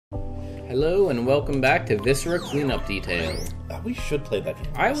Hello and welcome back to Viscera Cleanup Detail. We should play that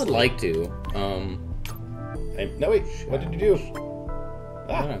game. I would like to. No wait, what did you do?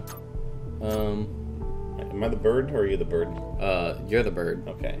 Ah. Am I the bird or are you the bird? You're the bird.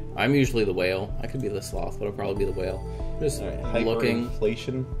 Okay. I'm usually the whale. I could be the sloth, but I'll probably be the whale. Just looking.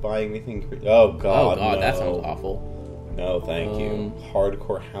 Hyperinflation, buying anything. Oh god. Oh god, no. that sounds awful. No, thank you.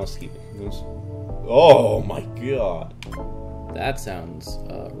 Hardcore housekeeping. Oh my god. That sounds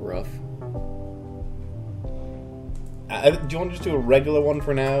rough. Do you want to just do a regular one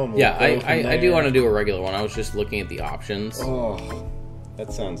for now? And Yeah, I do want to do a regular one. I was just looking at the options. Oh,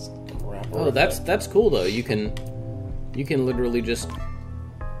 that sounds crap. Oh, that's cool though. You can literally just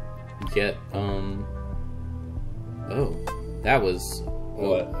get Oh, that was.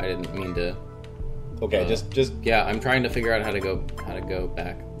 What? Oh, I didn't mean to. Okay, just. Yeah, I'm trying to figure out how to go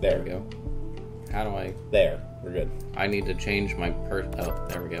back. There we go. How do I? There, we're good. I need to change my Oh,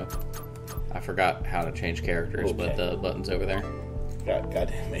 there we go. I forgot how to change characters, but the button's over there.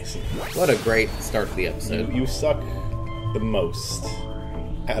 Goddamn, Mason. What a great start to the episode. You suck the most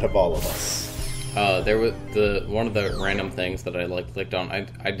out of all of us. There was one of the random things that I clicked on.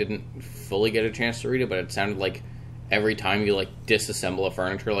 I didn't fully get a chance to read it, but it sounded like every time you disassemble a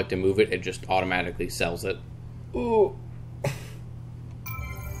furniture, to move it, it just automatically sells it. Ooh.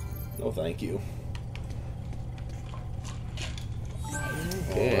 No, thank you.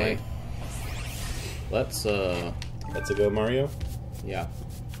 Okay. Let's a go, Mario. Yeah.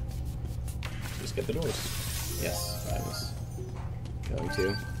 Just get the doors. Yes, I was going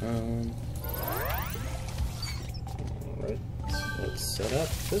to. Alright. Let's set up.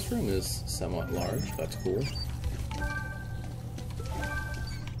 This room is somewhat large. That's cool.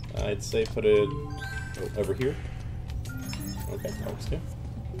 I'd say put it over here. Okay, that works too.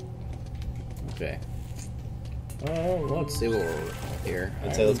 Okay. Let's see what we're here.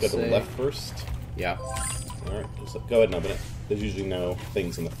 I'd say let's go to the left first. Yeah. Alright, so go ahead and open it. There's usually no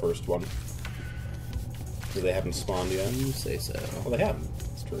things in the first one. So they haven't spawned yet. You say so. Well, they haven't.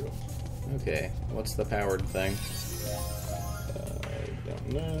 It's true. Okay. What's the powered thing? I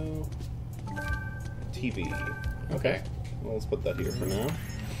don't know. TV. Okay. Well, let's put that here for now.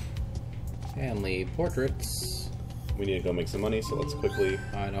 Family portraits. We need to go make some money, so let's quickly...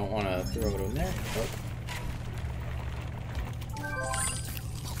 I don't want to throw it in there. Oh.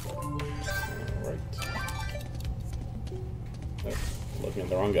 Alright. Oh, looking at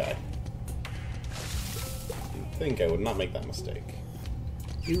the wrong guy. You'd think I would not make that mistake.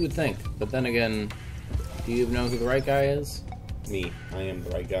 You would think, but then again, do you know who the right guy is? Me. I am the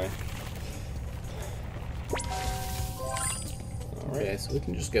right guy. Alright. Okay, so we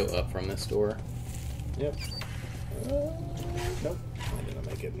can just go up from this door. Yep. Nope. I didn't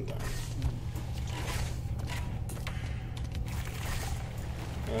make it in time.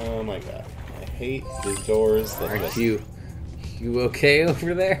 Oh my god. I hate these doors that Are you okay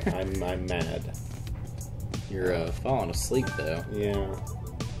over there? I'm mad. You're falling asleep though. Yeah.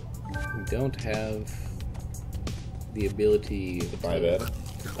 You don't have the ability to buy a bed.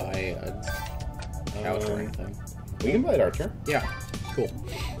 To buy a couch or anything. We can buy an archer. Yeah. Cool.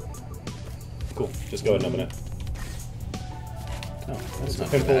 Cool. Just go ahead and open it. Oh, that's not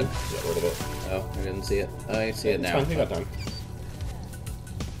too too bad. Get rid of it. Oh, I didn't see it. I see it now. It's fine. We got time.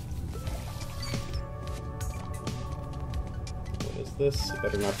 What is this? It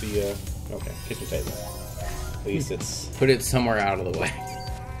better not be okay, kitchen table. At least it's... Put it somewhere out of the way.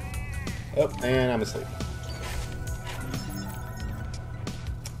 Oh, and I'm asleep.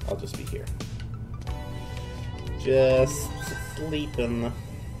 I'll just be here. Just sleeping.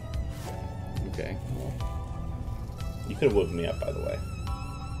 Okay. Well, you could have woken me up, by the way.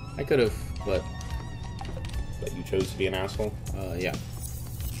 I could have, but you chose to be an asshole? Yeah.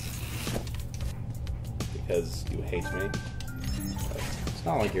 Because you hate me? It's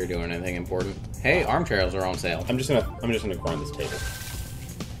not like you're doing anything important. Hey, armchairs are on sale. I'm just gonna grind this table.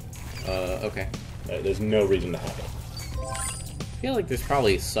 Okay. There's no reason to have it. I feel like there's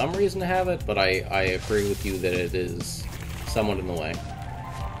probably some reason to have it, but I agree with you that it is somewhat in the way.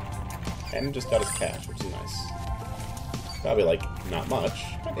 And just got his cash, which is nice. Probably, not much,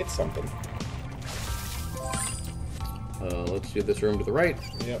 but it's something. Let's do this room to the right.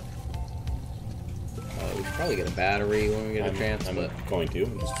 Yep. We should probably get a battery when we get a chance, I'm but... going to.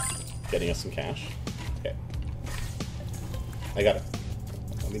 I'm just getting us some cash. Okay. I got it.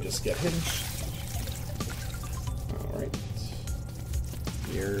 Let me just get hinged. Alright.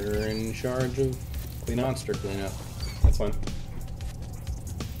 You're in charge of monster cleanup. That's fine.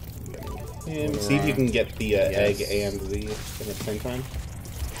 And see if you can get the egg and the thing at the same time.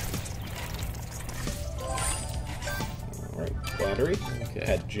 Alright, battery. Okay.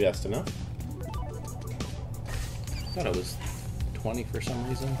 Had just enough. I thought it was 20 for some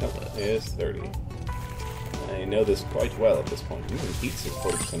reason. Nope, But it is 30. I know this quite well at this point. Pizza's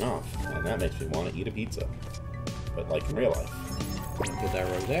 40% off, and that makes me want to eat a pizza. But like in real life. put that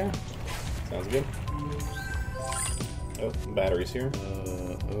right there. Sounds good. Oh, batteries here.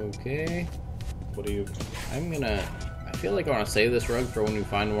 Okay. What do you... I feel like I want to save this rug for when we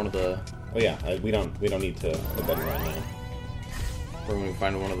find one of the... Oh yeah, we don't need to put that in right now. For when we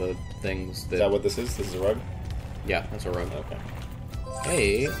find one of the things that... Is that what this is? This is a rug? Yeah, that's a rug. Okay.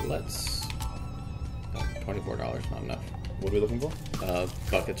 Hey, let's... Oh, $24, not enough. What are we looking for?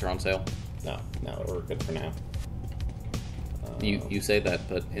 Buckets are on sale. No, we're good for now. You say that,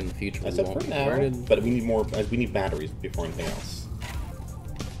 but in the future I we said won't for be now, converted. but we need more. We need batteries before anything else.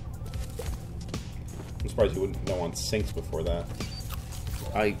 I'm surprised you don't want sinks before that.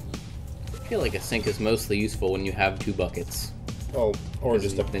 I feel like a sink is mostly useful when you have 2 buckets. Oh, or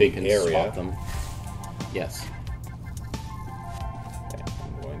just a Then big you can area. swap them. Yes. Okay,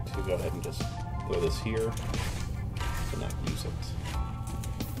 I'm going to go ahead and just throw this here and not use it.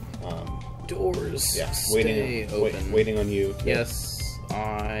 Doors. Yeah, Stay open. waiting on you. Yes,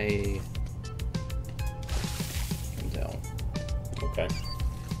 I can tell. Okay.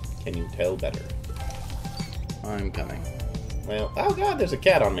 Can you tell better? I'm coming. Well, oh god, there's a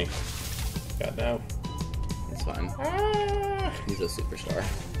cat on me. God no. It's fine. Ah! He's a superstar.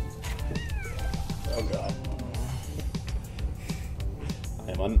 Oh god.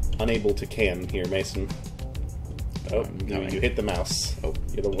 I'm unable to cam here, Mason. Oh, you hit the mouse. Oh,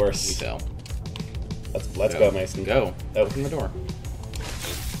 you're the you worst. fell. Let's go, Mason. Go. Oh. Open the door.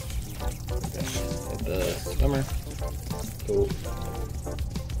 Okay. Hit the swimmer. Cool.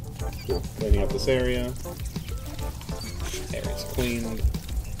 Cool. Cleaning up this area. Area's cleaned.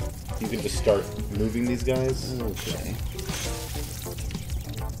 You can just start moving these guys. Okay.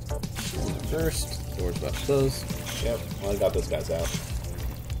 First, door's about to close. Yep. Well, I got those guys out.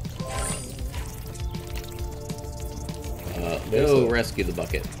 Go rescue the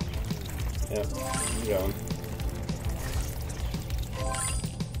bucket. Yep. I'm going.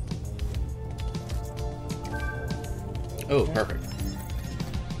 Oh, perfect.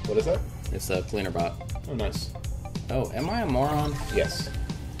 What is that? It's a cleaner bot. Oh, nice. Oh, am I a moron? Yes.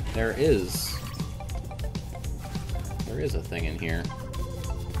 There is a thing in here.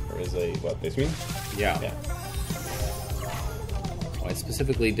 There is a what? This mean? Yeah. Yeah. Well, I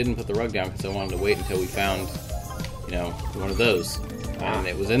specifically didn't put the rug down because I wanted to wait until we found, one of those. And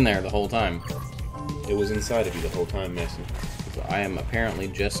it was in there the whole time. It was inside of you the whole time, Mason. So I am apparently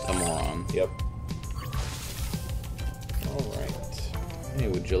just a moron. Yep. Alright. Hey,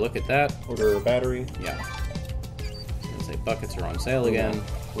 would you look at that? Order a battery. Yeah. I was gonna say buckets are on sale again.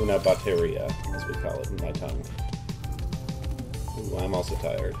 Una batteria, as we call it in my tongue. Ooh, I'm also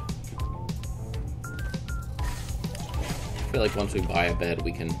tired. I feel like once we buy a bed,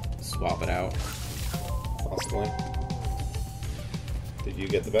 we can swap it out. Possibly. Did you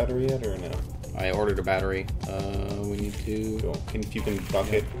get the battery yet, or no? I ordered a battery. We need to... Cool. If you can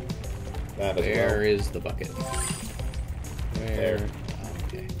bucket that as well. Where is the bucket? Where? There.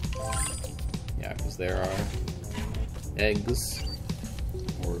 Okay. Yeah, because there are eggs,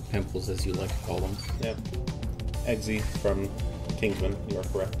 or pimples as you like to call them. Yep. Eggsy from Kingsman, you are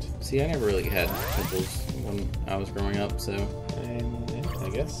correct. See, I never really had pimples when I was growing up, so... And, yeah, I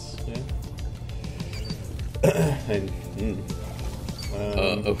guess, yeah.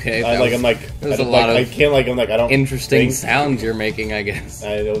 Okay. I don't interesting think, sounds you're making, I guess.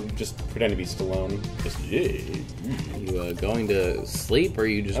 I'll just pretend to be Stallone. Just, You going to sleep, or are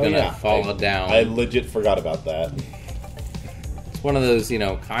you just gonna fall down? I legit forgot about that. It's one of those,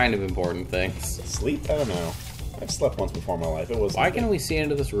 kind of important things. Sleep? I don't know. I've slept once before in my life. It was. Why can't we see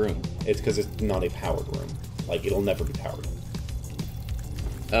into this room? It's because it's not a powered room. Like, it'll never be powered.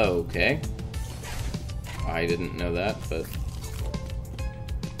 Okay. I didn't know that, but...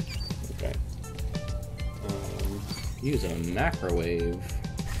 Okay. Use a microwave.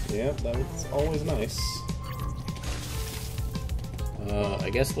 Yeah, that's always nice. I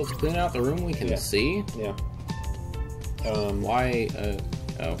guess let's clean out the room we can see. Yeah. Why,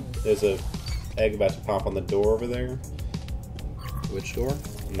 oh. There's a egg about to pop on the door over there. Which door?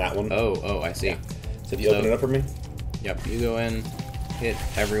 That one. Oh, I see. Yeah. So do you open it up for me? Yep, you go in, hit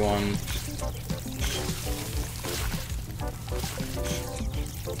everyone.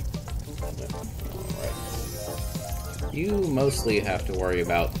 Alright. You mostly have to worry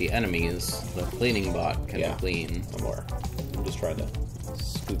about the enemies. The cleaning bot can clean. I'm aware. I'm just trying to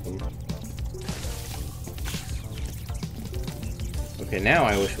scoop them. Okay, now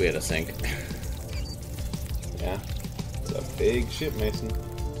I wish we had a sink. Yeah. It's a big ship, Mason.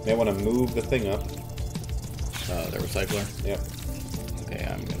 May want to move the thing up. The recycler? Yep. Okay,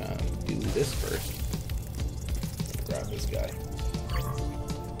 I'm gonna do this first. Grab this guy.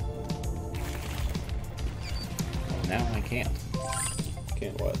 Well, now I can't.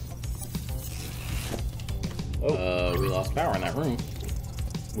 Can't what? Oh. We lost power in that room.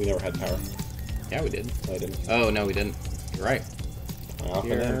 We never had power. Yeah, we did. I didn't. Oh, no, we didn't. You're right.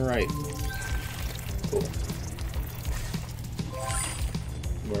 You're right. Cool.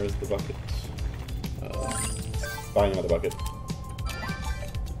 Where's the bucket? Buying another bucket.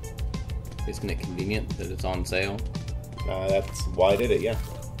 Isn't it convenient that it's on sale? That's why I did it, yeah.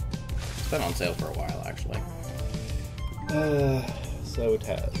 It's been on sale for a while, actually. So it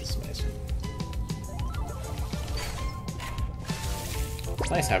has, Mason. It's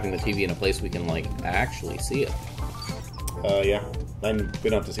nice having the TV in a place we can, like, actually see it. Yeah. We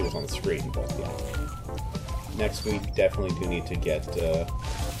don't have to see what's on the screen, but yeah. Next, we definitely do need to get,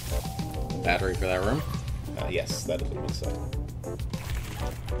 Battery for that room? yes, that is what I meant to say.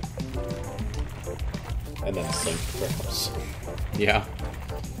 And then sink, perhaps. Yeah.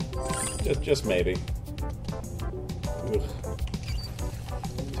 Just maybe. Ugh.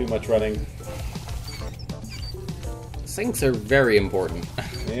 Too much running. Sinks are very important.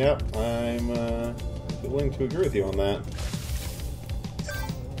 Yep, I'm willing to agree with you on that.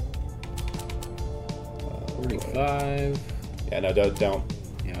 45. Yeah, no, don't.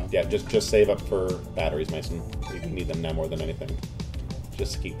 Yeah. Yeah, just save up for batteries, Mason. We need them now more than anything.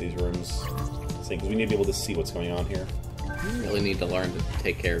 Just to keep these rooms safe, because we need to be able to see what's going on here. You really need to learn to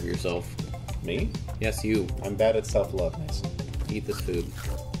take care of yourself. Me? Yes, you. I'm bad at self-love, Mason. Eat this food.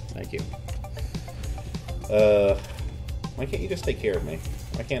 Thank you. Why can't you just take care of me?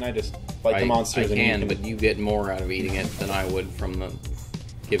 Why can't I just fight the I monsters and can, you but you get more out of eating it than I would from the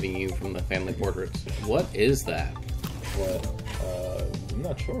giving you from the family portraits. What is that? What? I'm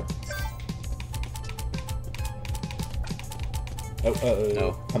not sure.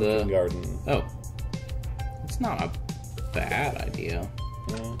 No, pumpkin garden. Oh. It's not a bad idea.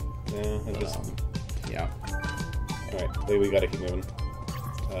 Yeah, I just... Yeah. Alright, we gotta keep moving.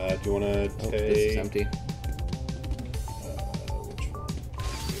 Do you wanna take... This is empty. Which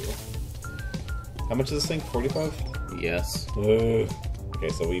one? How much is this thing? 45? Yes. Okay,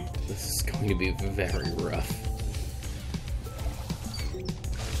 so we... This is going to be very rough.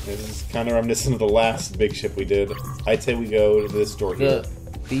 This is kind of reminiscent of the last big ship we did. I'd say we go to this door here.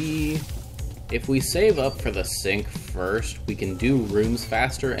 If we save up for the sink first, we can do rooms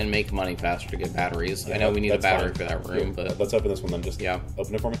faster and make money faster to get batteries. Yeah, I know we need a battery fine. for that room, Here, but... Let's open this one then. Just yeah.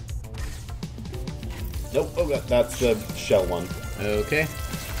 Open it for me. Nope. Oh, that's the shell one. Okay.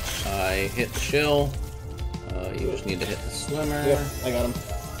 I hit the shell. You just need to hit the swimmer. Yep, I got him.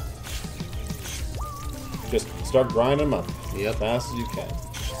 Just start grinding them up. Yep. As fast as you can.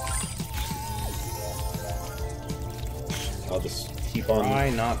 I'll just keep on... Try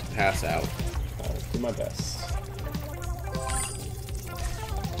not to pass out. I'll do my best.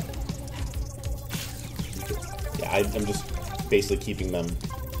 Yeah, I'm just basically keeping them...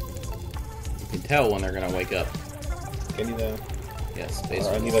 You can tell when they're going to wake up. Can you though? Yes, Or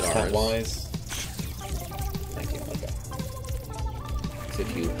basically any the that's stars. not wise? Thank you. Okay. So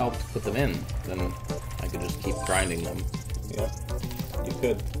if you helped put them in, then I could just keep grinding them. Yep. You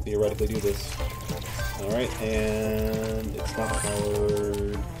could theoretically do this. Alright, and it's not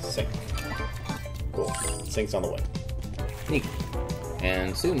powered. Sink. Cool. Sink's on the way. Neat.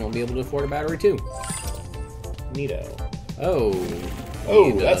 And soon we'll be able to afford a battery too. Neato. Oh.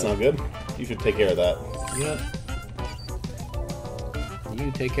 Oh, that's not good. You should take care of that. Yep.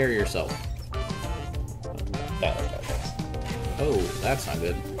 You take care of yourself. That. Oh, that's not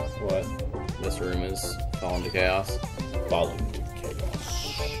good. What? This room is falling to chaos. Falling to chaos.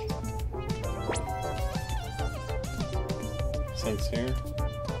 Sink's here.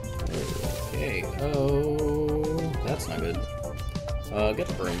 Okay. Oh, that's not good. Get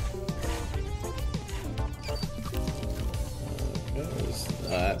the broom.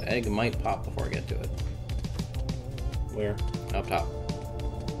 That egg might pop before I get to it. Where? Up top.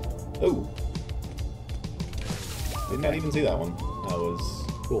 Oh! Did not even see that one. I was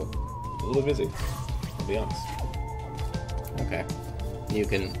Cool. a little busy, I'll be honest. Okay. You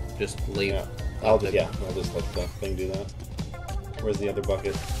can just leave. Yeah, I'll just let the thing do that. Where's the other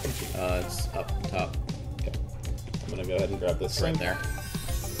bucket? It's up top. Okay. I'm gonna go ahead and grab this It's right sink. there.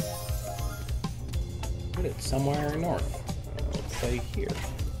 Put it somewhere north. Let's say here.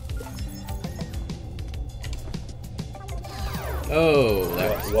 Oh,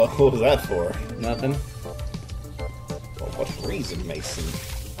 that was What was that for? nothing. For what reason, Mason?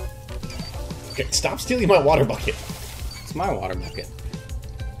 Okay, stop stealing my water bucket. It's my water bucket.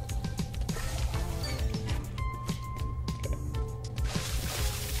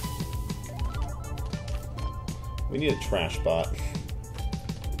 We need a trash bot.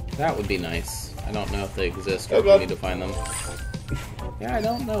 That would be nice. I don't know if they exist or Oh, if we God. need to find them. Yeah, I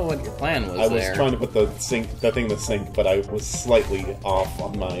don't know what your plan was I was there. trying to put the thing in the sink, but I was slightly off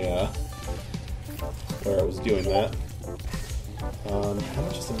on my where I was doing that. How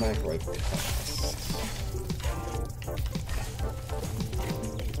much does the microwave cost?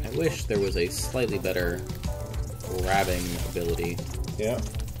 I wish there was a slightly better grabbing ability. Yeah.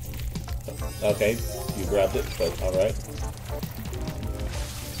 Okay, you grabbed it, but alright.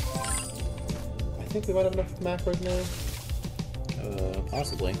 I think we might have enough macros now.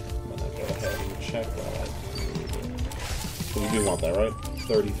 Possibly. I'm gonna go ahead and check while I do. So you do want that, right?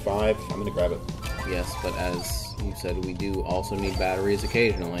 35. I'm gonna grab it. Yes, but as you said, we do also need batteries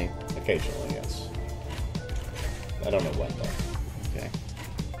occasionally. Occasionally, yes. I don't know when, though. Okay.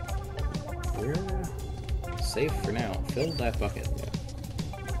 We're safe for now. Fill that bucket. Yeah.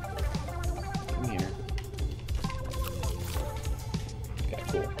 Come here. Okay,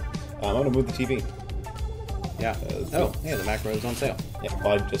 cool. I'm gonna move the TV. Yeah. Oh, yeah, the macro is on sale. Yeah,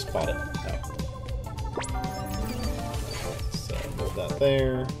 well, I just bought it. Oh. So move that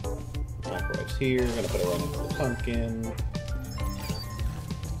there. Microwave's here. Gonna put it right into the pumpkin.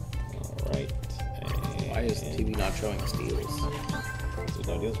 Alright. Why is the TV not showing us deals? There's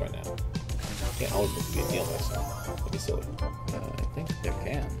no deals right now. Can't always look to be a deal, though, so that'd be silly. I think there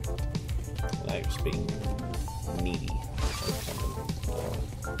can. Now you're just being needy or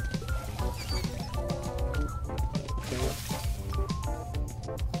something. Okay.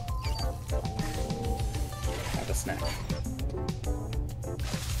 Have a snack.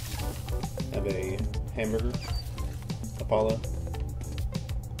 Have a hamburger, Apollo.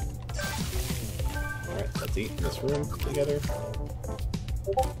 Alright, let's eat in this room together.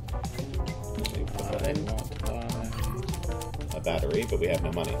 Okay, put that I in. want to buy... A battery, but we have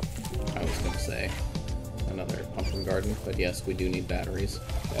no money. I was going to say another pumpkin garden, but yes, we do need batteries.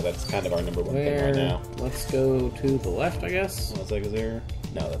 Yeah, that's kind of our number one thing right now. Let's go to the left, I guess. Looks like is there?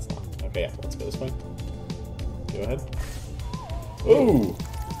 No, that's not. Okay, yeah, let's go this way. Go ahead. Ooh!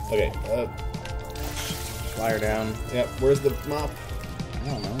 Okay, Flyer down. yeah, where's the mop? I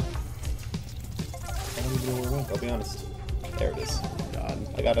don't know. I don't even know where it went, I'll be honest. There it is. God.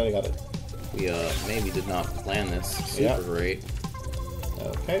 I got it. We maybe did not plan this super Yeah. great.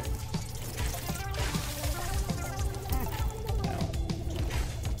 Okay. Now,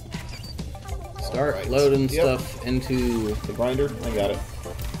 start Right. loading Yep. stuff into... The grinder, I got it.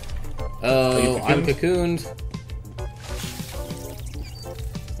 Oh, you I'm cocooned? cocooned.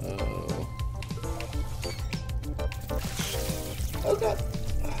 Oh god.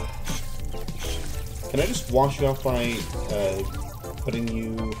 Can I just wash you off by putting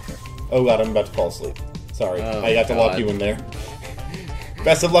you... Oh god, I'm about to fall asleep. Sorry, Oh, I got to lock God. you in there.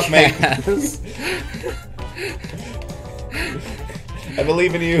 Best of luck, mate. Yes. I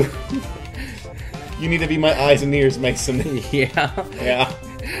believe in you. You need to be my eyes and ears, Mason. Yeah. Yeah.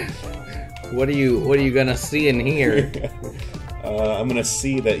 What are you gonna see in here? I'm gonna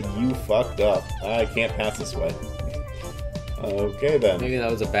see that you fucked up. I can't pass this way. Okay then. Maybe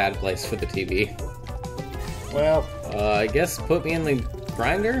that was a bad place for the TV. Well, I guess put me in the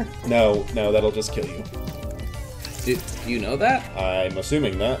grinder? no, that'll just kill you. Do you know that? I'm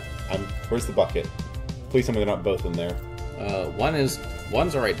assuming that. Where's the bucket? Please tell me they're not both in there.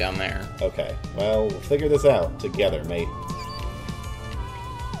 One's right down there. Okay. Well, we'll figure this out together, mate.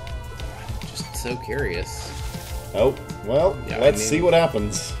 Just so curious. Oh, well, Yeah, let's I mean- see what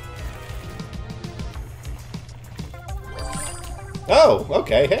happens. Oh,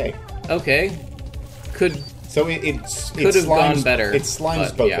 okay, hey. Okay. Could So it Could have gone slimes- better, It slimes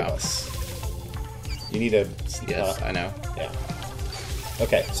but both yeah. of us. You need a... yes, I know. Yeah.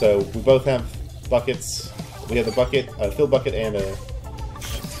 Okay, so we both have buckets. We have the bucket, a filled bucket, and a...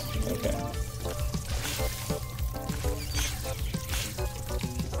 Okay.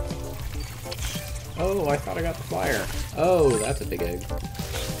 Oh, I thought I got the flyer. Oh, that's a big egg.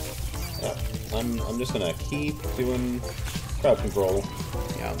 I'm just gonna keep doing crowd control.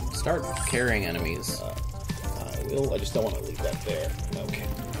 Yeah, start carrying enemies. I will. I just don't want to leave that there. Okay.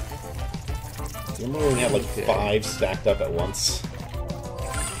 Remember when we had like Okay. 5 stacked up at once?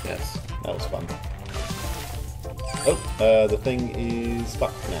 Yes. That was fun. Oh, the thing is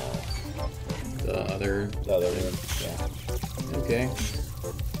fucked now. The other... The other one, yeah. Okay.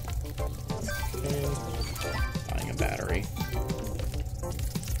 Okay. Buying a battery.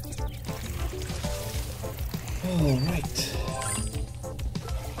 Alright.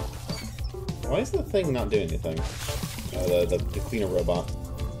 Why is the thing not doing anything? The cleaner robot.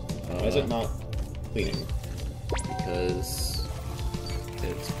 Why is it not cleaning? Because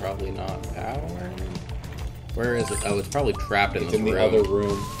it's probably not powered. Where is it? Oh, it's probably trapped in this room. It's in the other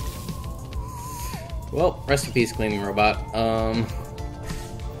room. Well, rest in peace, cleaning robot.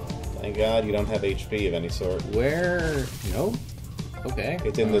 Thank God you don't have HP of any sort. Where? Nope. Okay.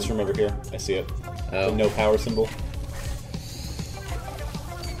 It's in this room over here. I see it. Oh. The no power symbol.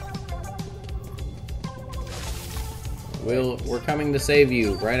 We're coming to save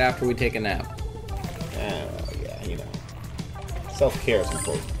you right after we take a nap. Yeah, you know. Self-care is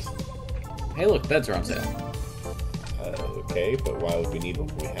important. Hey, look, beds are on sale. Okay, but why would we need one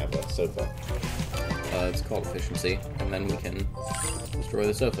when we have a sofa? It's called efficiency, and then we can destroy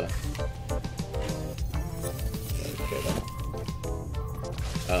the sofa. Okay,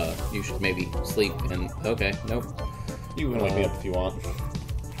 then. You should maybe sleep and... Okay, nope. You can wake me up if you want.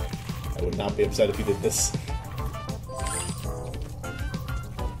 I would not be upset if you did this.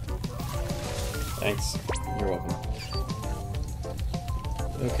 Thanks. You're welcome.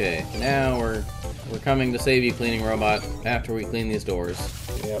 Okay, now we're coming to save you, cleaning robot, after we clean these doors.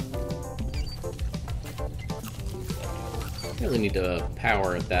 Yep. Really need to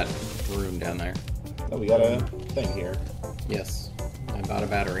power that room down there. Oh, we got a thing here. Yes, I bought a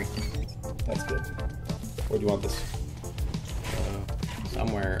battery. That's good. Where do you want this?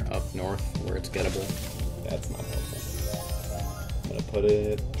 Somewhere up north where it's gettable. That's not helpful. I'm gonna put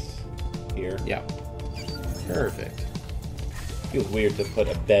it here. Yeah. Perfect. Feels weird to put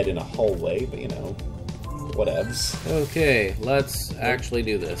a bed in a hallway, but you know, whatevs. Okay, let's actually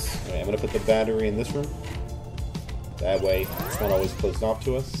do this. Okay, I'm gonna put the battery in this room. That way, it's not always closed off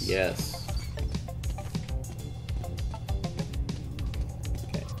to us. Yes.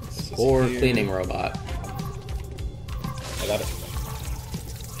 Okay. this is Or here. cleaning robot. I got it.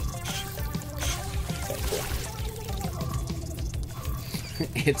 Okay, cool.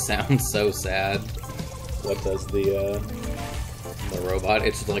 It sounds so sad. What does the robot?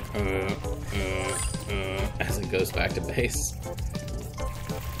 It's just like as it goes back to base.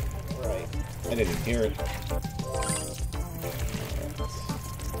 Right. I didn't hear it. Alright.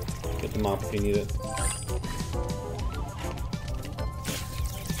 Get the mop if you need it.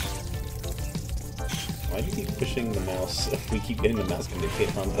 Why do you keep pushing the mouse? We keep getting the mouse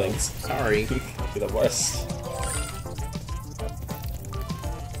indicator on things. Sorry. Be the worst.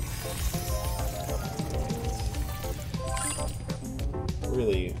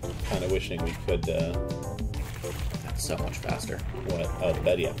 Really kind of wishing we could, That's so much faster. what? Oh, the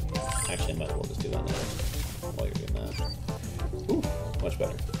bed, yeah. Actually, I might as well just do that now, while you're doing that. Ooh, much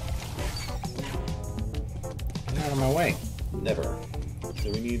better. Get out of my way. Never.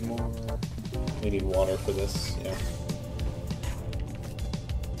 Do we need more? We need water for this, yeah.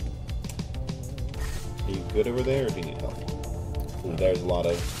 Are you good over there, or do you need help? Ooh, there's a lot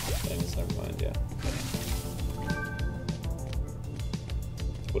of things, never mind, yeah.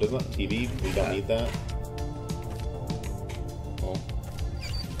 What is that? TV? We don't need that? Well,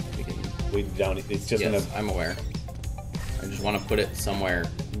 we can... We don't, it's just Yes, gonna... I'm aware. I just want to put it somewhere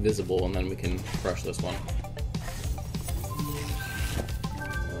visible, and then we can crush this one.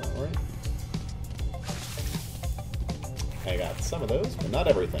 Alright. I got some of those, but not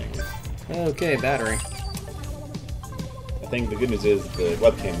everything. Okay, battery. I think the good news is the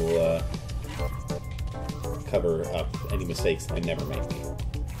webcam will cover up any mistakes I never make.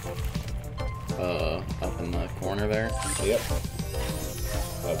 Up in the corner there. Yep.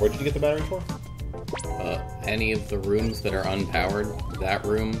 Where did you get the battery for? Any of the rooms that are unpowered, that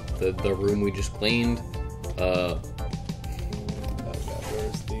room, the room we just cleaned, Oh god,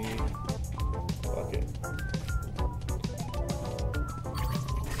 where's the bucket?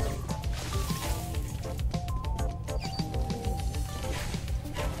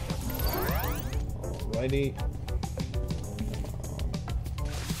 Alrighty.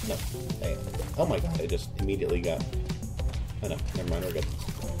 No. Hey. Oh my god, I just immediately got... Oh no, never mind, we're good.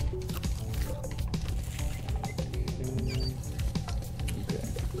 Okay.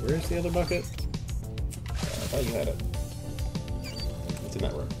 Where's the other bucket? I thought you had it. It's in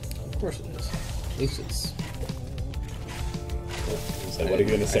that room. Of course it is. At least it's... So what are you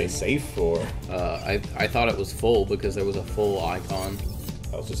going to say, safe, or...? I thought it was full because there was a full icon.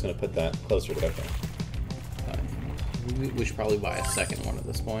 I was just going to put that closer, but okay. We should probably buy a second one at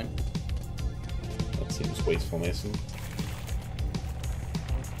this point. That seems wasteful, Mason.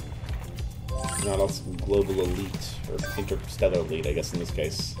 Not also global elite, or interstellar elite, I guess in this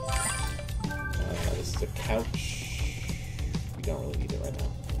case. This is a couch. We don't really need it right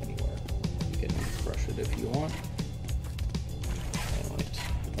now, anywhere. You can crush it if you want. I might.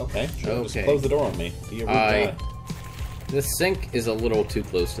 Okay, sure, just Okay. close the door on me. Be a rude guy. The sink is a little too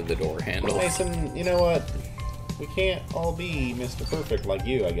close to the door handle. Mason, you know what? We can't all be Mr. Perfect like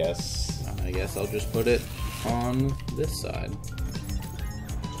you, I guess. I guess I'll just put it on this side.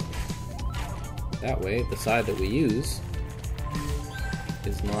 That way, the side that we use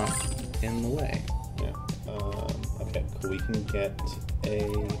is not in the way. Yeah. Okay, cool. We can get a...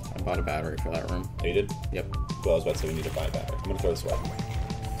 I bought a battery for that room. Oh, you did? Yep. Well, I was about to say we need to buy a battery. I'm gonna throw this away.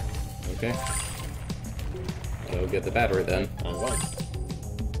 Okay. Go get the battery then. I'm going.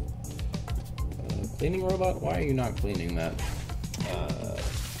 Cleaning robot? Why are you not cleaning that?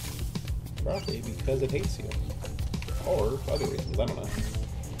 Probably because it hates you. Or for other reasons, I don't know.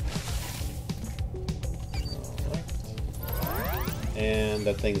 Alright. And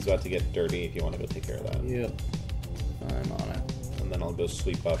that thing's about to get dirty if you want to go take care of that. Yep. I'm on it. And then I'll go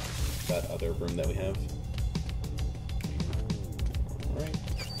sweep up that other room that we have. Alright.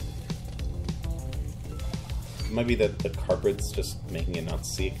 It might be that the carpet's just making it not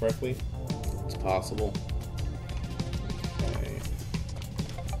see it correctly. It's possible. Okay.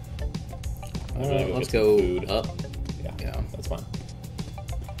 I'm gonna go Let's get some go food. up. Yeah, that's fine.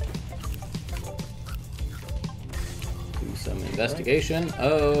 Do some investigation.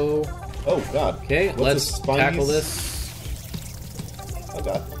 Oh. Oh god. Okay, What's let's this spinies? tackle this.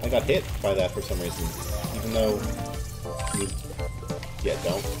 I got hit by that for some reason. Even though yeah,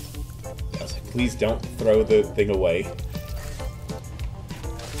 don't. I was like, please don't throw the thing away.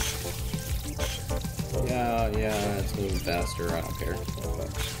 Yeah, it's moving faster. I don't care.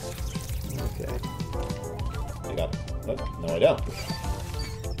 Okay. I got it. Oh, no, I don't.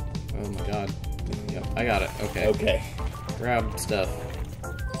 Oh my god. Yep, I got it. Okay. Okay. Grab stuff.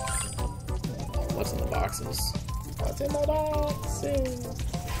 What's in the boxes? What's in the boxes?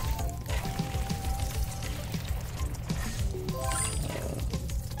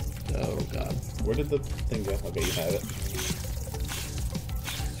 Oh god. Where did the thing go? Okay, you have it.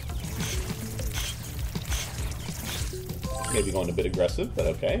 Maybe going a bit aggressive, but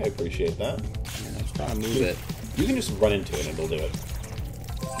okay, I appreciate that. Yeah, I was trying to move it. You can just run into it and it'll do it.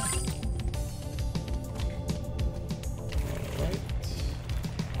 Alright.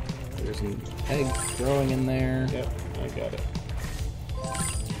 There's an egg growing in there. Yep, I got it.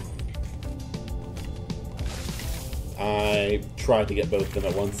 I tried to get both of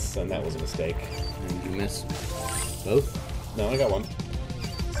them at once, and that was a mistake. And you missed both? No, I got one.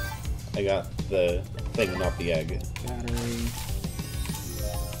 I got the thing, not the egg. Battery.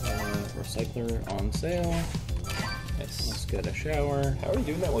 Recycler on sale. Nice. Let's get a shower. How are you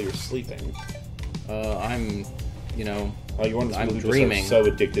doing that while you're sleeping? I'm, you know, Oh, you're one of those I'm people who dreaming. just are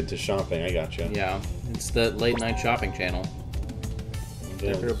so addicted to shopping. I gotcha. Yeah, it's the late night shopping channel.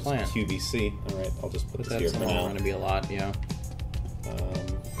 Yeah, Decorative plant. QVC. Alright, I'll just put But this here that's for not now. going to be a lot, yeah.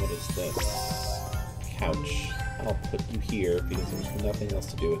 What is this? Couch. I'll put you here because there's nothing else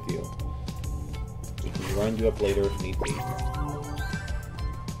to do with you. We can grind you up later if need be.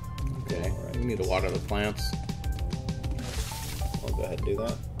 Okay, Alright. we need to water the plants. I'll go ahead and do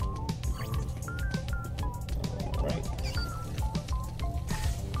that. Alright.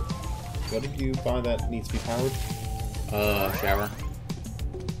 What did you buy that needs to be powered? Shower.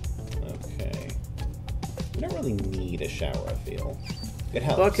 Okay. We don't really need a shower, I feel. It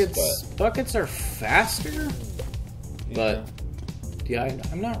helps, Buckets are faster, but... but yeah,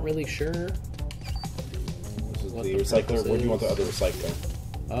 I'm not really sure. This is what the the recycler. purpose Where do you want the is. other recycler?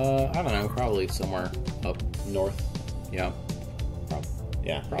 I don't know, probably somewhere up. North? Yeah,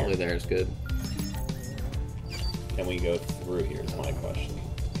 Yeah. probably there is good. Can we go through here is my question.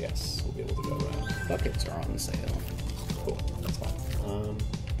 Yes, we'll be able to go around. Buckets are on sale. Cool, that's fine.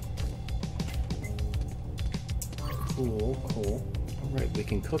 Cool. All right, we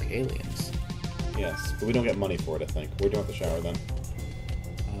can cook aliens. Yes, but we don't get money for it, I think. Where do you want the shower then?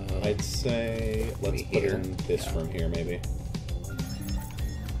 I'd say let's maybe put it here. in this Yeah. room here, maybe.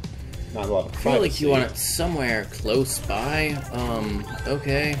 Not a lot of I feel like you privacy. want it somewhere close by.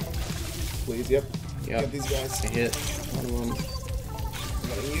 Okay. Please, yep. Yep. Get these guys. I hit one of them.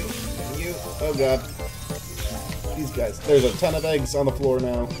 Getting you. Oh god. These guys. There's a ton of eggs on the floor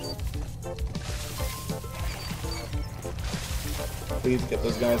now. Please get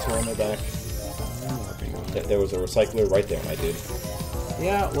those guys who are on their back. I'm working on it. There was a recycler right there, my dude.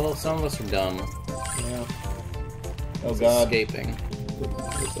 Yeah, well, some of us are dumb. Yeah. Oh It's god. escaping.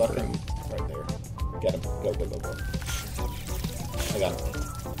 It's bucket. Right there. Get him. Go. I got him.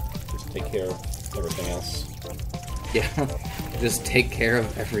 Just take care of everything else. Yeah, just take care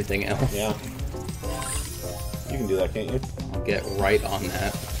of everything else. Yeah. You can do that, can't you? I'll get right on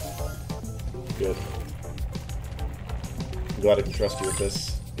that. Good. I'm glad I can trust you with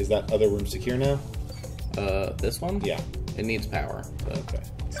this. Is that other room secure now? This one? Yeah. It needs power. But Okay.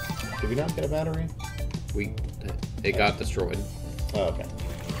 Did we not get a battery? it got destroyed. Oh, okay.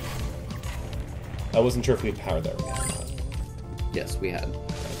 I wasn't sure if we powered that again or not. Yes, we had.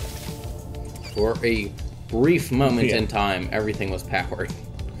 For a brief moment in time, everything was powered.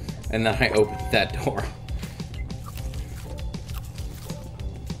 And then I opened that door.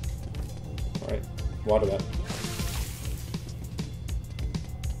 Alright, water that.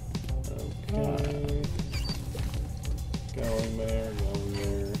 Okay. Going there, going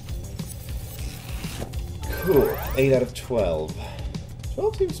there. Cool. 8 out of 12.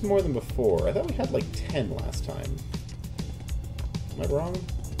 12 seems more than before. I thought we had like 10 last time. Am I wrong?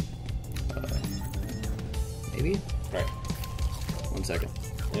 Maybe? Alright. 1 second.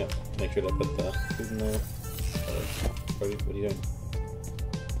 Yep. Make sure to put the food in there. What are you doing?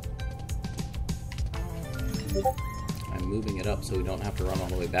 I'm moving it up so we don't have to run all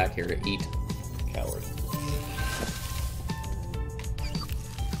the way back here to eat. Coward.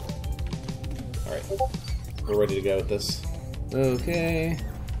 Alright. We're ready to go with this. Okay.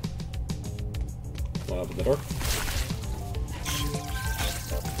 Want to open the door?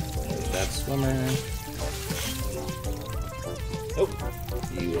 There's that swimmer. Nope.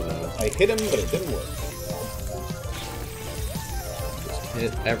 I hit him, but it didn't work. Just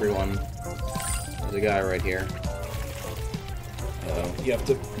hit everyone. There's a guy right here. You have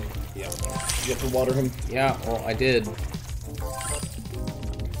to... Yeah. You have to water him. Yeah, well, I did.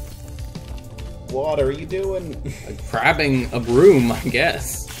 What are you doing? Grabbing a broom, I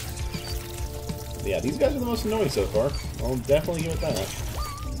guess. Yeah, these guys are the most annoying so far. I'll definitely give it that.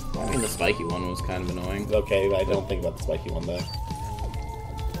 I mean, the spiky one was kind of annoying. Okay, I don't think about the spiky one, though.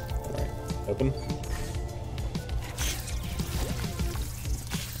 Alright. Open.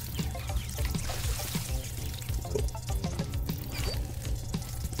 Cool.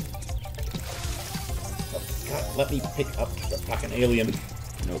 Oh, God, let me pick up the fucking alien.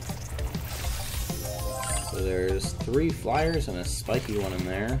 Nope. So there's 3 flyers and a spiky one in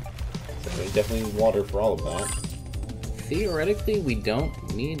there. So we definitely need water for all of that. Theoretically, we don't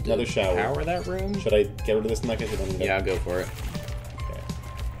need to Another shower. power that room. Should I get rid of this in that case? Yeah, go for it. Okay.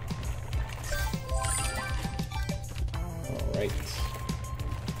 Alright.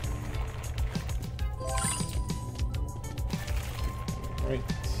 Alright.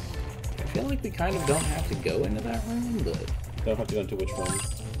 I feel like we kind of don't have to go into that room, but... Don't have to go into which room?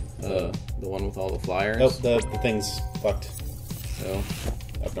 the one with all the flyers. Nope, the thing's fucked. Oh.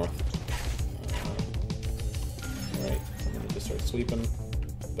 Up north. Alright, I'm gonna just start sweeping,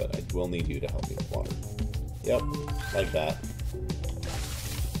 but I will need you to help me with water. Yep, like that.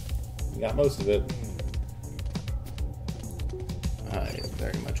 We got most of it. I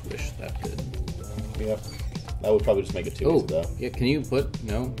very much wish that could. Yep. That would probably just make it too easy, though. Yeah, can you put...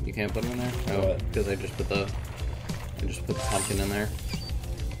 No, you can't put them in there? Oh, What? because I just put the pumpkin in there.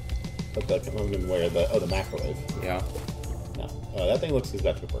 Put the pumpkin where the... Oh, the microwave. Yeah. No. That thing looks like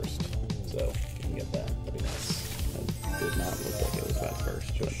it's about to burst. So, you can get that. That'd be nice. It did not look like it was that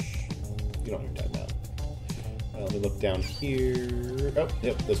first. Sure. You don't know what you're talking about. Let me look down here. Oh,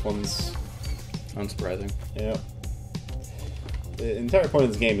 yep, this one's... Unsurprising. Yep. The entire point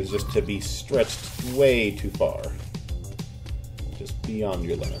of this game is just to be stretched way too far. Just beyond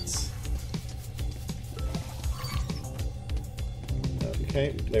your limits.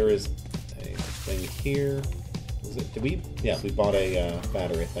 Okay, there is a thing here. Was it? Did we? Yeah, we bought a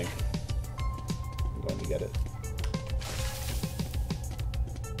battery, I think. I'm going to get it.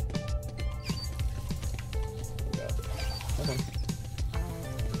 There we go. Come on.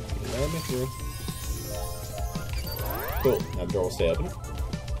 Let me through. Cool. Now the door will stay open.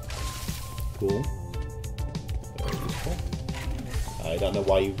 Cool. Very useful. I don't know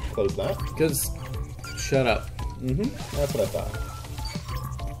why you closed that. Because... Shut up. Mm-hmm. That's what I thought.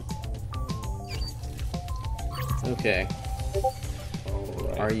 Okay.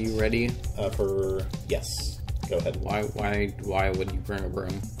 Alright. Are you ready? For... Yes. Go ahead. Why would you bring a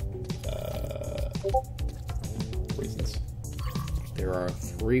broom? Reasons. There are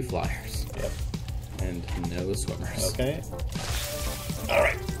 3 flyers. Yep. And no swimmers. Okay.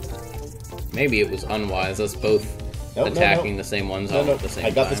 Alright. Maybe it was unwise us both attacking the same ones all at the same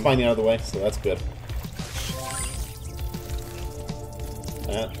time. I got the spiny out of the way, so that's good.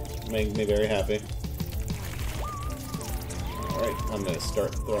 That made me very happy. Alright, I'm gonna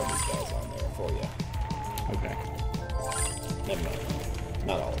start throwing these guys on there for you. Okay. Never mind.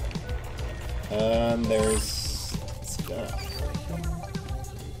 Not all of them. There's stuff.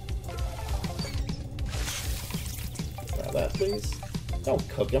 Grab that, please. Don't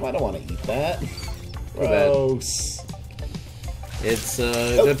cook them. I don't want to eat that. Gross. It's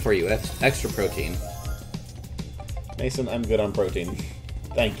good for you. Extra protein. Mason, I'm good on protein.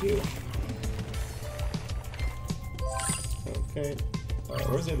 Thank you. Okay.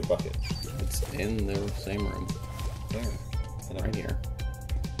 Where's the other bucket? It's in the same room. Where? Right here.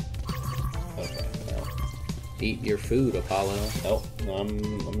 Okay. No. Eat your food, Apollo. Nope. No,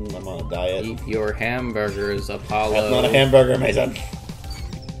 I'm on a diet. Eat your hamburgers, Apollo. That's not a hamburger, Mason.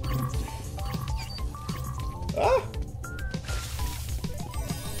 Ah!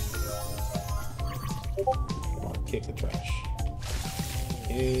 Come on, kick the trash.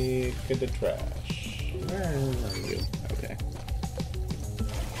 Kick the trash. Where are you? Okay.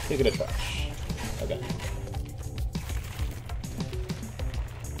 Kick the trash. Okay.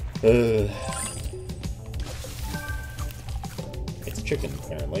 It's chicken,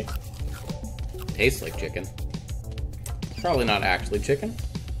 apparently. Tastes like chicken. Probably not actually chicken.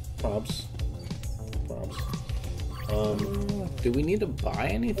 Probs. Do we need to buy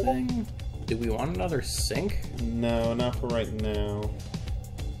anything? Do we want another sink? No, not for right now.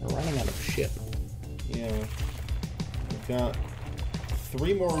 We're running out of shit. Yeah. We've got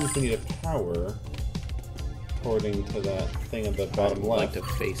 3 more rooms we need to power, according to that thing at the bottom I'd like left. to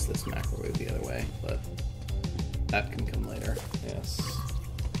face this microwave the other way, but that can come later. Yes.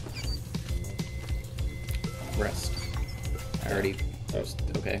 Rest. I already... Okay,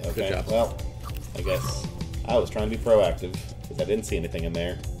 Okay, good job. well, I guess I was trying to be proactive, because I didn't see anything in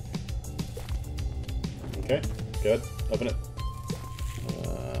there. Okay, good. Open it.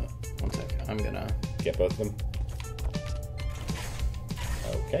 One sec. I'm gonna... Get both of them.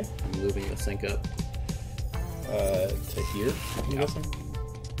 Okay. I'm moving the sink up. To here, I'm Yeah. guessing?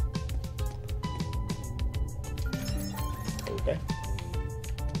 Okay.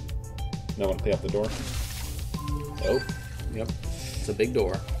 No one clean up the door? Oh, Yep. It's a big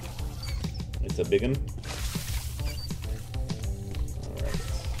door. it's a big one. Alright.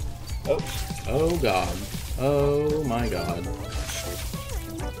 Oh, Oh god. Oh my god.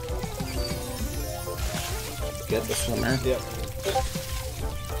 Get the swimmer. yep.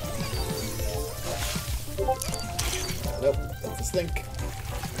 Nope, that's a stink.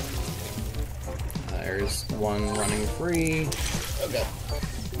 There's one running free. Oh god.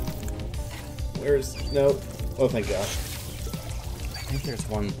 Where's... No. Oh, thank god. I think there's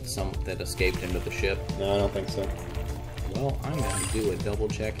one that escaped into the ship. No, I don't think so. Well, I'm gonna do a double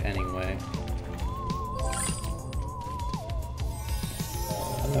check anyway.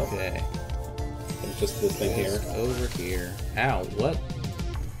 No. Okay. It's just this thing here. Just over here. Ow, what?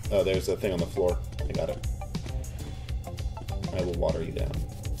 Oh, there's a thing on the floor. I got it. I will water you down.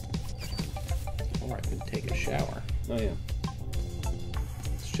 Or I could take a shower. Oh, yeah.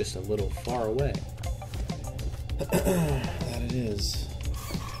 It's just a little far away. That it is.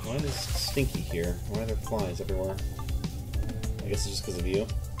 Why is it stinky here? Why are there flies everywhere? I guess it's just because of you.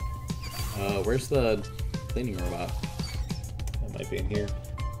 Where's the cleaning robot? It might be in here.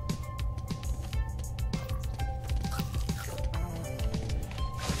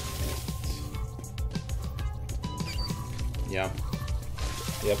 Yeah.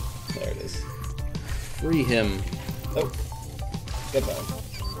 Yep, there it is. Free him. Oh, get that.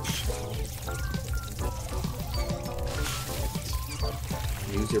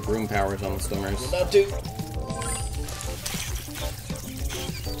 Use your broom powers on the swimmers. About to.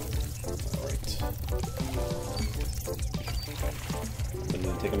 Alright. I'm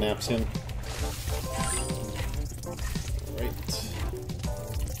gonna take a nap soon. Alright.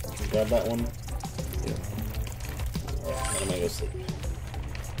 Grab that one. Yep. Alright, then I'm gonna go sleep.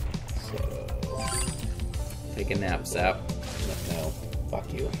 So. Take a nap, Sap. No,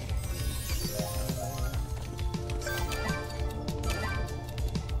 fuck you.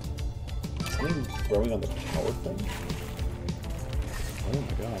 Something growing on the power thing? Oh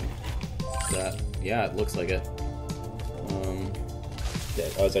my god. That, yeah, it looks like it. Yeah,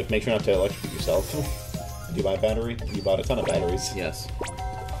 I was like, make sure not to electrocute yourself. Did you buy a battery? You bought a ton of batteries. Yes.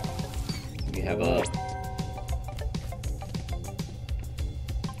 We have a...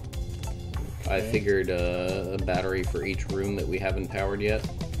 I figured a battery for each room that we haven't powered yet.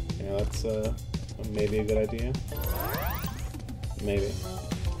 Yeah, that's maybe a good idea. Maybe.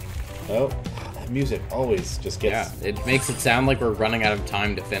 Oh, that music always just gets... Yeah, it makes it sound like we're running out of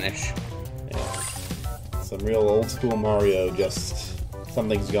time to finish. Yeah. Some real old school Mario, just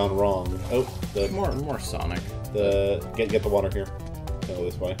something's gone wrong. Oh, the More Sonic. get the water here. Go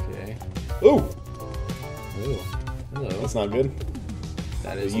this way. Okay. Ooh, Ooh. Hello. that's not good.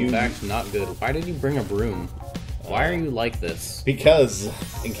 That is You- in fact not good. Why did you bring a broom? Why are you like this? Because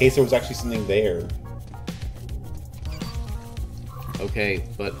in case there was actually something there. Okay,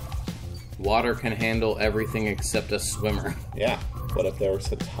 but water can handle everything except a swimmer. Yeah. What if there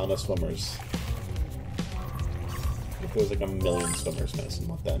was a ton of swimmers? if it was like a million swimmers, Mason?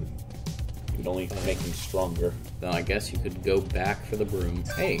 What then? You'd only make them stronger. Then I guess you could go back for the broom.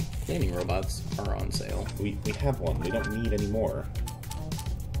 Hey, cleaning robots are on sale. We have one. We don't need any more.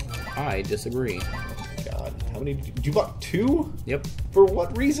 I disagree. Oh God, how many did you bought 2? Yep. For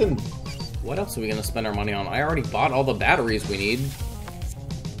what reason? What else are we gonna spend our money on? I already bought all the batteries we need.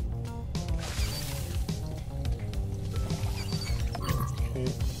 Okay,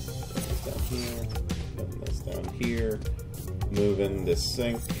 put this down here. Put this down here. Moving this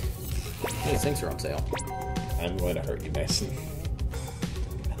sink. Hey, the sinks are on sale. I'm going to hurt you, Mason.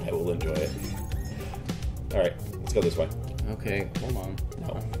 I will enjoy it. Alright, let's go this way. Okay, hold on.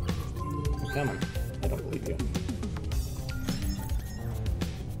 No, I'm coming. I don't believe you.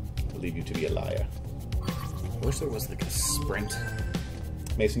 I believe you to be a liar. I wish there was like a sprint.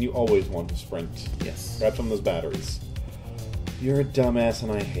 Mason, you always want to sprint. Yes. Grab some of those batteries. You're a dumbass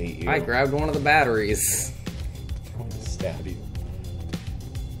and I hate you. I grabbed one of the batteries. I want to stab you.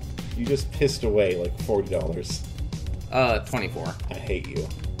 You just pissed away like $40. 24. I hate you.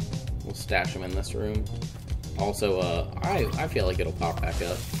 We'll stash them in this room. Also, I feel like it'll pop back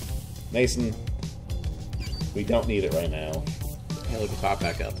up. Mason, we don't need it right now. Hey, look, it'll pop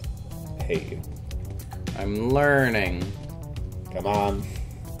back up. I hate you. I'm learning. Come on.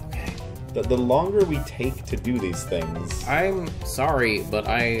 Okay. The longer we take to do these things... I'm sorry, but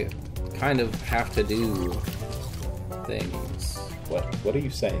I kind of have to do things. What are you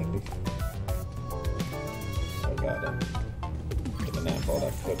saying? Oh God, get a nap while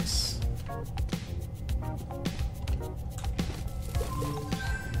that cooks.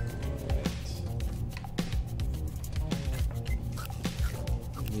 Alright.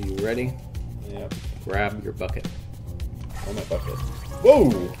 You ready? Yep. Grab your bucket. On my bucket.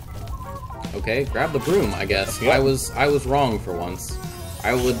 Whoa! Okay, grab the broom, I guess. Yep. I was wrong for once.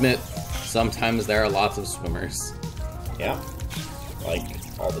 I will admit, sometimes there are lots of swimmers. Yeah. Like,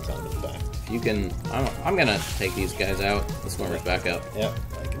 all the time, in fact. If you can... I'm gonna take these guys out. The swimmers back up. Yep,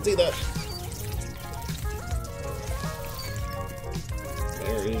 I can see that.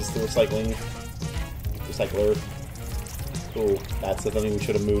 There is the recycler. Oh, that's the thing we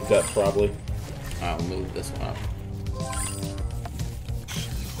should have moved up, probably. I'll move this one up.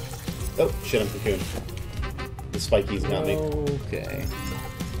 Oh, shit, I'm cocooned. The spikies got me. Okay.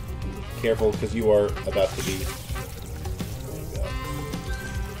 Careful, because you are about to be...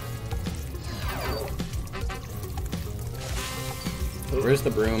 Where's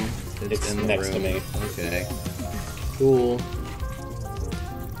the broom? It's in the next room. to me. Okay. Cool.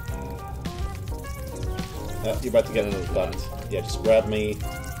 You're about to get Oh, fucked. Yeah, just grab me,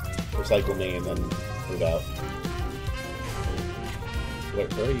 recycle me, and then move out. Where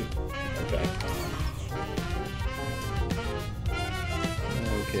are you? Okay.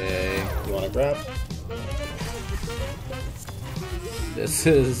 Okay. You want to grab? This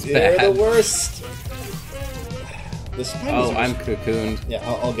is You're bad. the worst! The spiders Oh, are I'm just- cocooned. Yeah,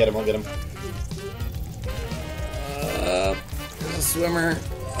 I'll get him, I'll get him. There's a swimmer.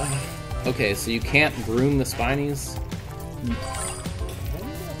 Okay, so you can't broom the spinies?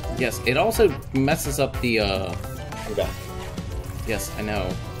 Yes, it also messes up the, You're back. Yes, I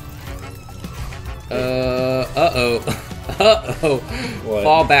know. Uh-oh. Uh-oh. What?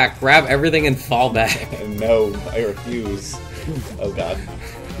 Fall back. Grab everything and fall back. No, I refuse. Oh god.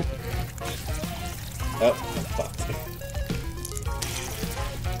 Oh, I'm fucked.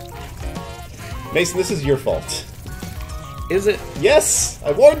 Mason, this is your fault. Is it? Yes!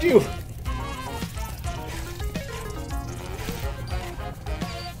 I warned you!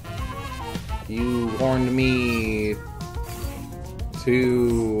 You warned me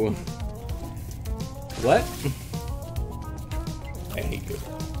to... What? I hate you.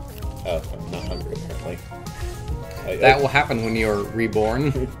 Oh, I'm not hungry, apparently. That will happen when you're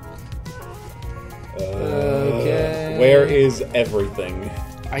reborn. Okay. Where is everything?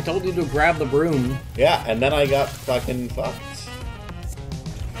 I told you to grab the broom. Yeah, and then I got fucking fucked.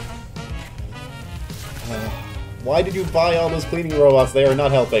 Why did you buy all those cleaning robots? They are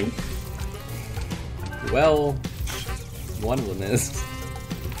not helping. Well, one of them is.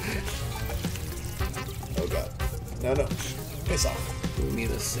 Oh god. No, no. Piss off. We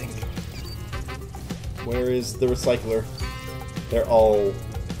need a sink. Where is the recycler? They're all...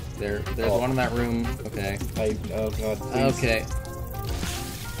 There's Oh. one in that room. Okay. Oh god, please. Okay.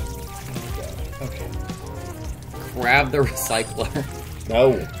 Oh god. Okay. Grab the recycler.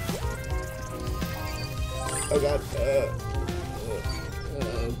 No. Oh god.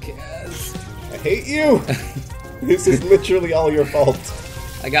 Okay. I hate you! This is literally all your fault.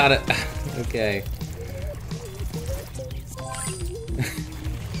 I got it. Okay.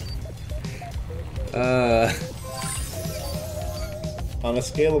 On a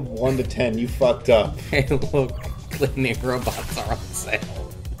scale of 1 to 10, you fucked up. Hey, look, cleaning robots are on sale.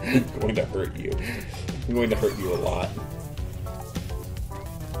 I'm going to hurt you. I'm going to hurt you a lot.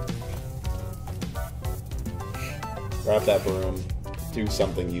 Grab that broom. Do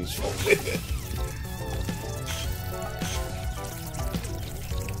something useful with it.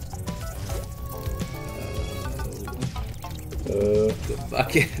 The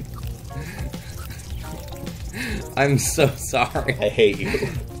bucket. I'm so sorry. I hate you.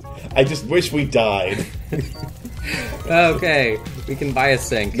 I just wish we died. Okay, we can buy a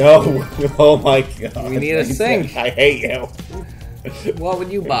sink. No! Oh my god. We need a sink. I hate you. What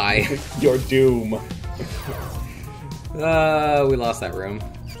would you buy? Your doom. We lost that room.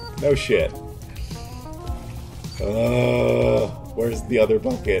 No shit. Where's the other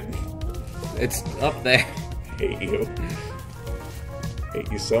bucket? It's up there. I hate you. Hate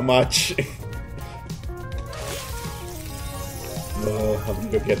you so much. I'm gonna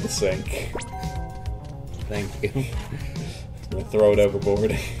go get the sink. Thank you. I'm gonna throw it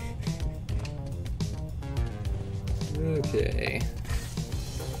overboard. Okay.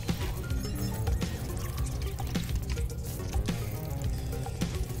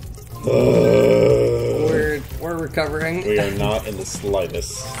 We're recovering. We are not in the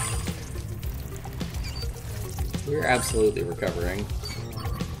slightest. We're absolutely recovering.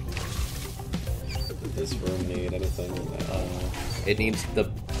 Does this room need anything? No. It needs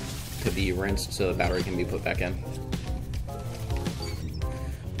to be rinsed so the battery can be put back in.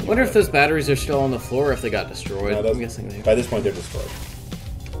 I wonder if those batteries are still on the floor or if they got destroyed. No, I'm guessing they... By this point, they're destroyed.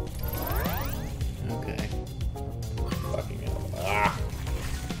 Okay. Fucking hell. Ah!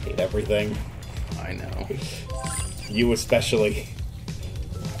 Hate everything. I know. You especially.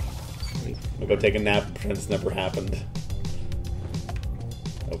 I'm gonna go take a nap and pretend it's never happened.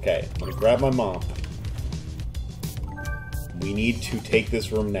 Okay, I'm gonna grab my mop. We need to take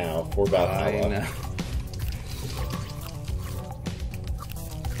this room now for Valhalla. I know.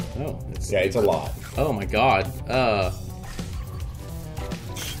 Oh, Yeah, it's a lot. Oh my god. No,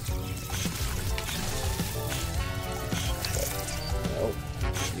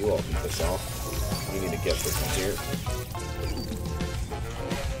 you all beat this off. We need to get this in here.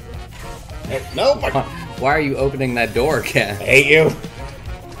 No, my... Why are you opening that door again? I hate you.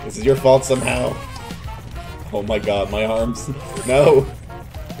 This is your fault somehow. Oh my god, my arms. No.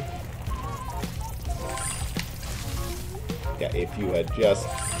 Yeah, if you had just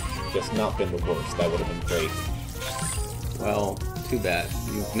not been the worst, that would have been great. Well, too bad.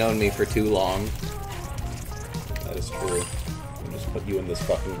 You've known me for too long. That is true. I'll just put you in this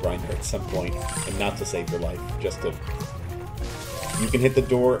fucking grinder at some point, and not to save your life, just to... You can hit the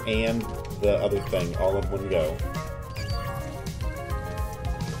door and the other thing all in one go.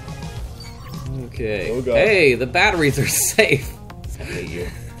 Okay. Oh, God. Hey, the batteries are safe. I hate you.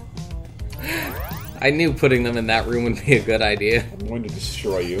 I knew putting them in that room would be a good idea. I'm going to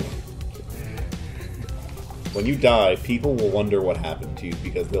destroy you. When you die, people will wonder what happened to you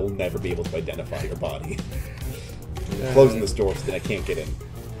because they'll never be able to identify your body. I'm closing this door so that I can't get in.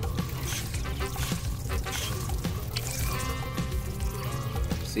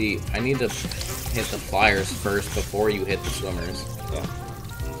 See, I need to hit the flyers first before you hit the swimmers. Yeah.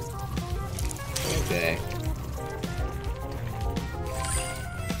 Okay.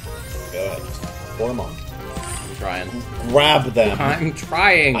 Go ahead. Pour them on. I'm trying. Grab them. I'm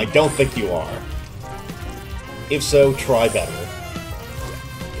trying. I don't think you are. If so, try better.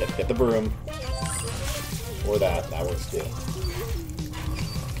 Get the broom. Or that. That works too.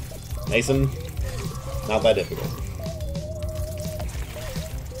 Mason, not that difficult.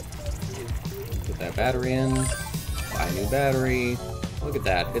 Put that battery in. Buy a new battery. Look at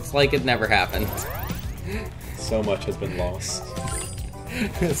that. It's like it never happened. So much has been lost.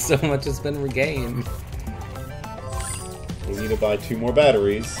 So much has been regained. We need to buy 2 more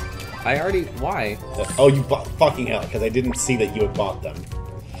batteries. I already... Why? Oh, you bought... Fucking hell, because I didn't see that you had bought them.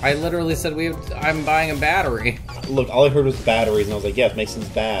 I literally said I'm buying a battery. Look, all I heard was batteries, and I was like, yeah, Mason's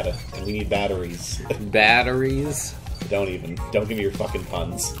bad, and we need batteries. Batteries? Don't give me your fucking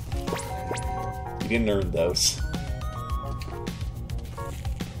puns. You didn't earn those.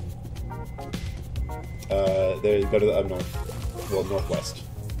 There, go to the north. Well, northwest.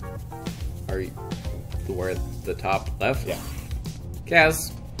 Are you... Where the top left? Yeah.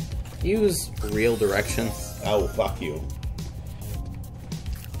 Kaz, use real directions. Oh, fuck you.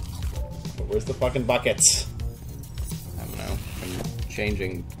 But where's the fucking buckets? I don't know. I'm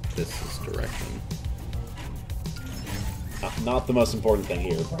changing this direction. Not the most important thing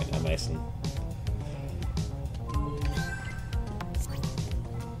here right now, Mason.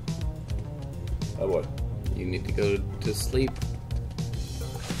 Oh, what? You need to go to sleep.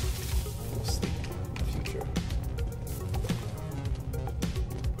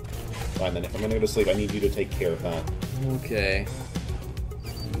 Fine, then if I'm gonna go to sleep, I need you to take care of that. Okay.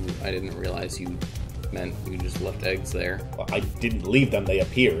 I didn't realize you meant you just left eggs there. Well, I didn't leave them, they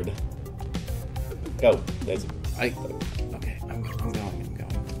appeared. Go. There's... Okay, I'm going.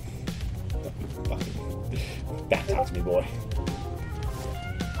 Fucking... Back talk to me, boy.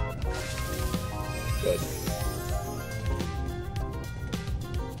 Good.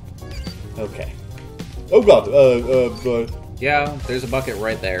 Okay. Oh god, Yeah, there's a bucket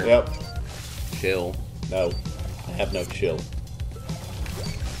right there. Yep. Chill. No. I have no chill.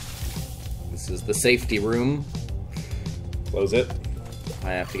 This is the safety room. Close it. I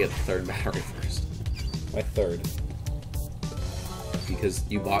have to get the third battery first. My third. Because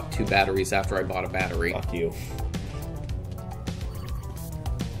you bought 2 batteries after I bought a battery. Fuck you.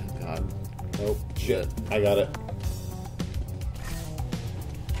 Oh god. Oh, shit. I got it.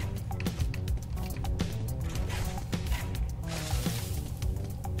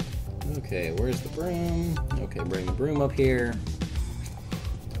 Okay, where's the broom? Okay, bring the broom up here.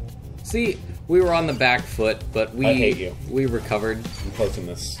 See, we were on the back foot, but we... I hate you. We recovered. I'm closing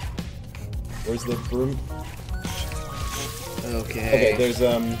this. Where's the broom? Okay. Okay, there's,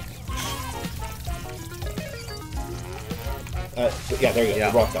 yeah, there you go.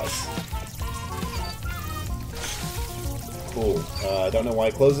 Yeah. The rock guys. Cool. I don't know why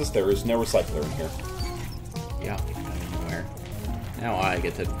I closed this. There is no recycler in here. Yeah, I don't know where. Now I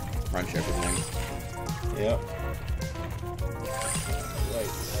get to crunch everything. Yep.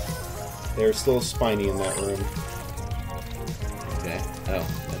 Right. There's still a spiny in that room. Okay. Oh,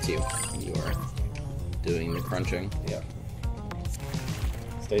 that's you. You are doing the crunching. Yep.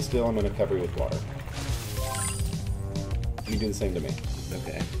 Stay still. I'm going to cover you with water. You do the same to me.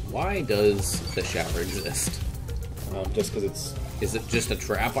 Okay. Why does the shower exist? Just because it's... Is it just a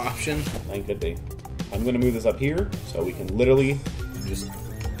trap option? I could be. I'm going to move this up here so we can literally... Just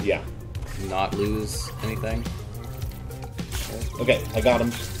Yeah. not lose anything? Okay, I got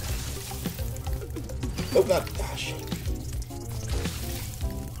him. Oh god. Ah, shit.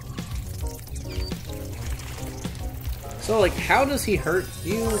 So, like, how does he hurt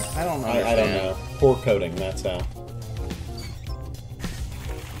you? I don't know. I don't know. Poor coding, that's how.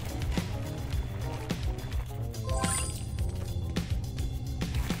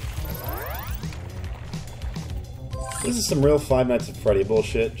 This is some real Five Nights at Freddy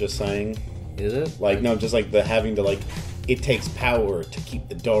bullshit, just saying. Is it? Like, no, just like the having to, like, it takes power to keep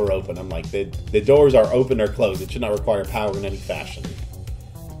the door open. I'm like, the doors are open or closed. It should not require power in any fashion.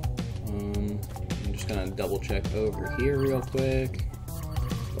 I'm just gonna double check over here real quick.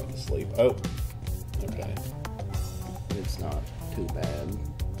 Go to sleep. Oh. Okay. It's not too bad.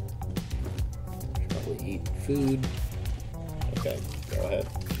 Should probably eat food. Okay, go ahead.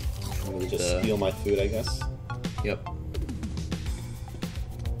 Move Just the- steal my food, I guess. Yep.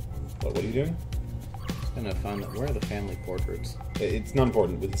 What are you doing? Just gonna find where are the family portraits? It's not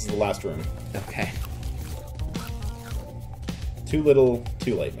important. It's the last room. Okay. Too little,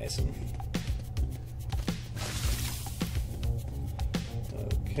 too late, Mason.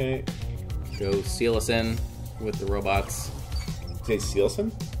 Okay. Go seal us in with the robots. Say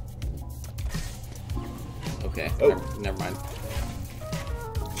Sealson? Okay. Oh. Never mind.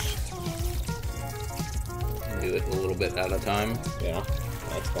 Do it a little bit at a time. Yeah,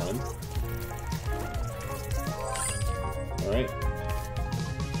 that's fine. Alright.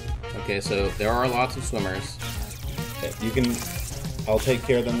 Okay, so there are lots of swimmers. Okay, you can... I'll take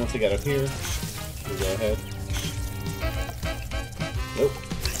care of them once I get up here. You go ahead. Nope.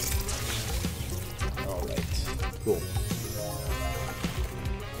 Alright. Cool.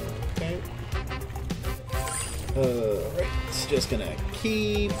 Okay. Alright. Just gonna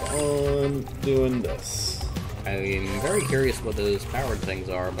keep on doing this. I'm very curious what those powered things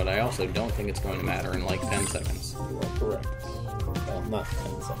are, but I also don't think it's going to matter in like 10 seconds. You are correct. Well, not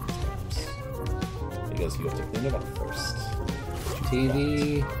 10 seconds, perhaps. Because you have to clean it up first.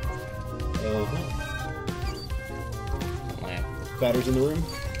 TV. Lamp. Batteries in the room?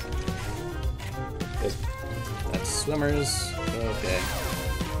 Yes. That's swimmers. Okay.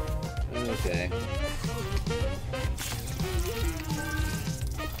 Okay.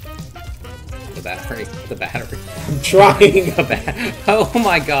 The battery. The battery. I'm trying! Oh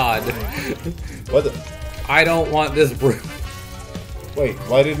my god. What the? I don't want this broom. Wait,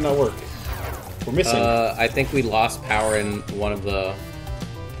 why did it not work? We're missing. I think we lost power in one of the...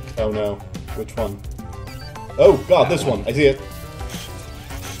 Oh no. Which one? Oh god, this one. I see it.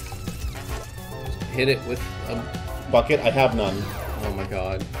 Hit it with a... Bucket? I have none. Oh my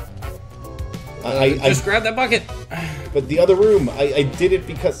god. I grab that bucket! But the other room, I did it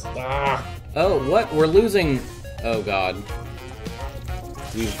because... Ah! Oh, what? We're losing... Oh god.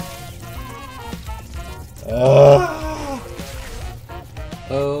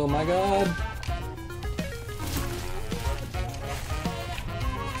 Oh my god.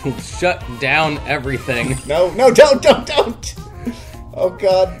 Shut down everything. No, don't! Oh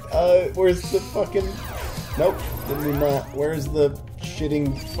god, where's the fucking... Nope, didn't mean that. Where's the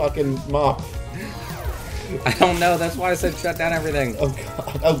shitting fucking mop? I don't know, that's why I said shut down everything. Oh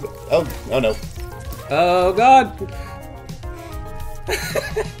god, oh no. Oh god!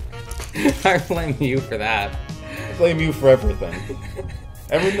 I blame you for that. I blame you for everything.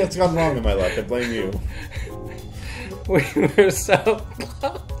 Everything that's gone wrong in my life, I blame you. We were so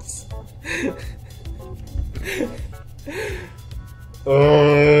close.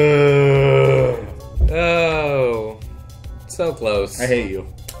 Oh, so close. I hate you.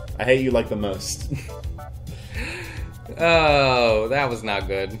 I hate you like the most. Oh, that was not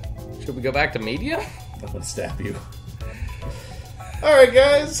good. Should we go back to media? I'm gonna stab you. Alright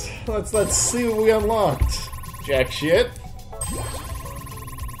guys, let's see what we unlocked. Jack shit.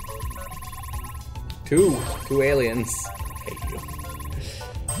 Two aliens. Hate you.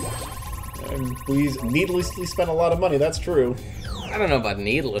 And we needlessly spent a lot of money, that's true. I don't know about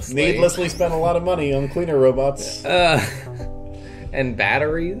needlessly. Needlessly spent a lot of money on cleaner robots. And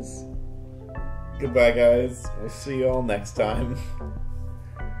batteries? Goodbye guys, we'll see you all next time.